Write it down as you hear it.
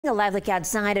A live look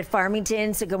outside at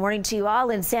Farmington. So good morning to you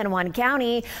all in San Juan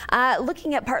County.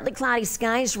 Looking at partly cloudy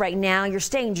skies right now. You're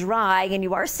staying dry and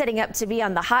you are setting up to be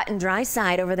on the hot and dry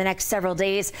side over the next several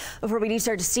days before we do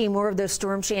start to see more of those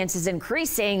storm chances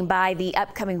increasing by the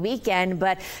upcoming weekend.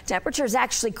 But temperatures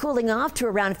actually cooling off to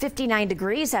around 59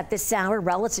 degrees at this hour.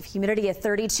 Relative humidity at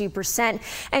 32%.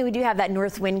 And we do have that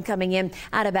north wind coming in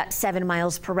at about 7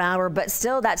 miles per hour. But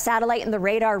still, that satellite and the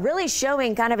radar really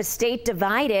showing kind of a state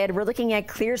divided. We're looking at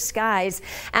clear skies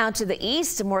out to the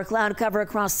east, more cloud cover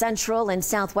across central and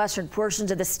southwestern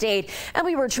portions of the state. And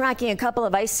we were tracking a couple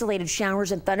of isolated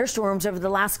showers and thunderstorms over the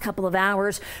last couple of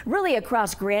hours, really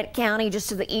across Grant County, just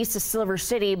to the east of Silver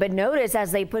City. But notice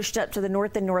as they pushed up to the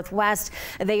north and northwest,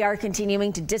 they are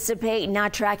continuing to dissipate,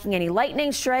 not tracking any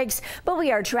lightning strikes, but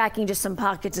we are tracking just some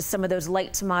pockets of some of those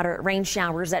light to moderate rain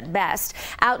showers at best.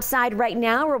 Outside right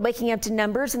now, we're waking up to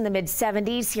numbers in the mid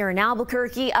 70s here in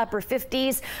Albuquerque, upper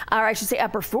 50s, or I should say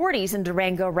upper 40s in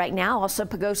Durango right now. Also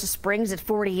Pagosa Springs at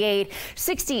 48,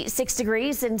 66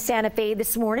 degrees in Santa Fe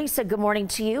this morning. So good morning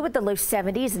to you with the low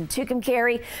 70s in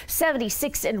Tucumcari,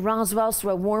 76 in Roswell. So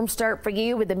a warm start for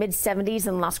you with the mid 70s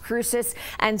in Las Cruces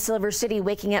and Silver City,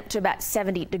 waking up to about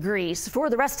 70 degrees. For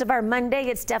the rest of our Monday,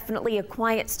 it's definitely a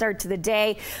quiet start to the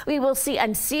day. We will see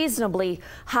unseasonably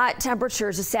hot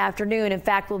temperatures this afternoon. In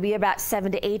fact, we'll be about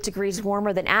 7 to 8 degrees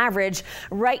warmer than average.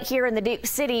 Right here in the Duke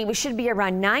City, we should be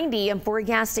around 90 and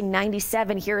forecasting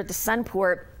 97 here at the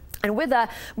Sunport. And with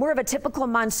more of a typical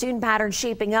monsoon pattern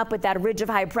shaping up with that ridge of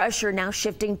high pressure now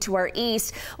shifting to our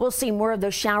east, we'll see more of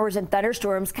those showers and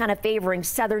thunderstorms kind of favoring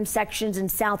southern sections in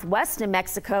southwest New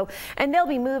Mexico. And they'll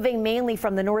be moving mainly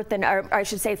from the north and, or I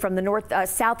should say from the north,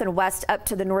 south and west up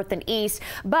to the north and east.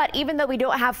 But even though we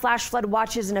don't have flash flood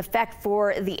watches in effect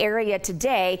for the area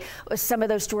today, some of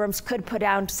those storms could put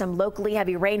down some locally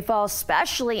heavy rainfall,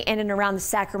 especially in and around the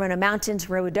Sacramento Mountains,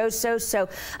 Ruidoso. So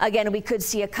again, we could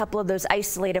see a couple of those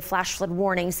isolated flash flood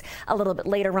warnings a little bit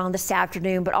later on this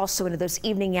afternoon, but also into those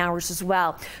evening hours as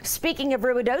well. Speaking of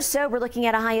Ruidoso, we're looking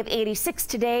at a high of 86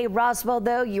 today. Roswell,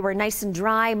 though, you are nice and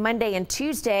dry Monday and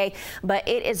Tuesday, but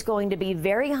it is going to be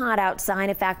very hot outside.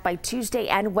 In fact, by Tuesday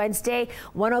and Wednesday,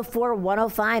 104,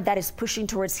 105, that is pushing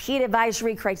towards heat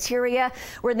advisory criteria.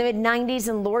 We're in the mid 90s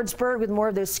in Lordsburg with more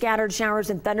of those scattered showers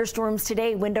and thunderstorms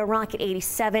today. Window Rock at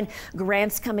 87,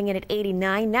 Grant's coming in at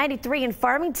 89, 93 in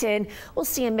Farmington. We'll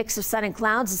see a mix of sun and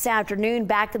clouds this afternoon,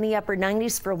 back in the upper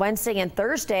 90s for Wednesday and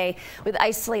Thursday, with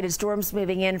isolated storms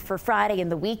moving in for Friday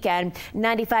and the weekend.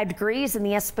 95 degrees in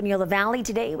the Espanola Valley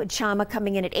today, with Chama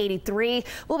coming in at 83.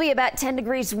 We'll be about 10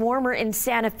 degrees warmer in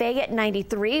Santa Fe at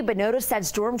 93, but notice that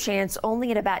storm chance only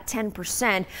at about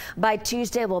 10%. By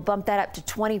Tuesday, we'll bump that up to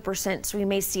 20%, so we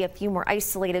may see a few more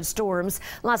isolated storms.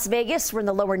 Las Vegas, we're in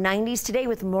the lower 90s today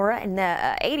with Mora and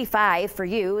the 85 for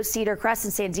you. Cedar Crest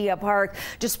and Sandia Park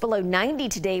just below 90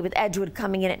 today, with Edgewood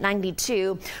coming in at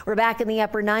 92. We're back in the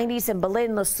upper 90s in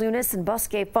Belen, Los Lunas, and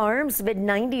Bosque Farms. Mid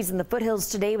 90s in the foothills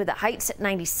today with the Heights at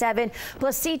 97.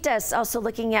 Placitas also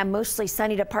looking at mostly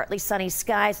sunny to partly sunny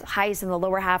skies. Highs in the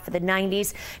lower half of the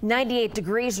 90s. 98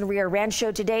 degrees in Rio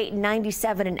Rancho today.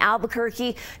 97 in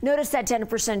Albuquerque. Notice that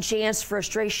 10% chance for a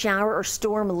stray shower or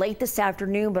storm late this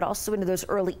afternoon, but also into those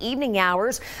early evening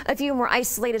hours. A few more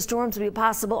isolated storms will be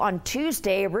possible on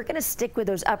Tuesday. We're going to stick with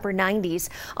those upper 90s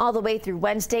all the way through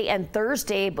Wednesday and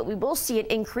Thursday, but we will see an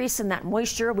increase in that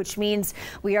moisture, which means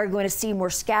we are going to see more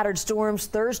scattered storms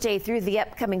Thursday through the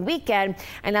upcoming weekend,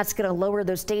 and that's going to lower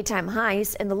those daytime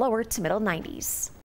highs in the lower to middle 90s.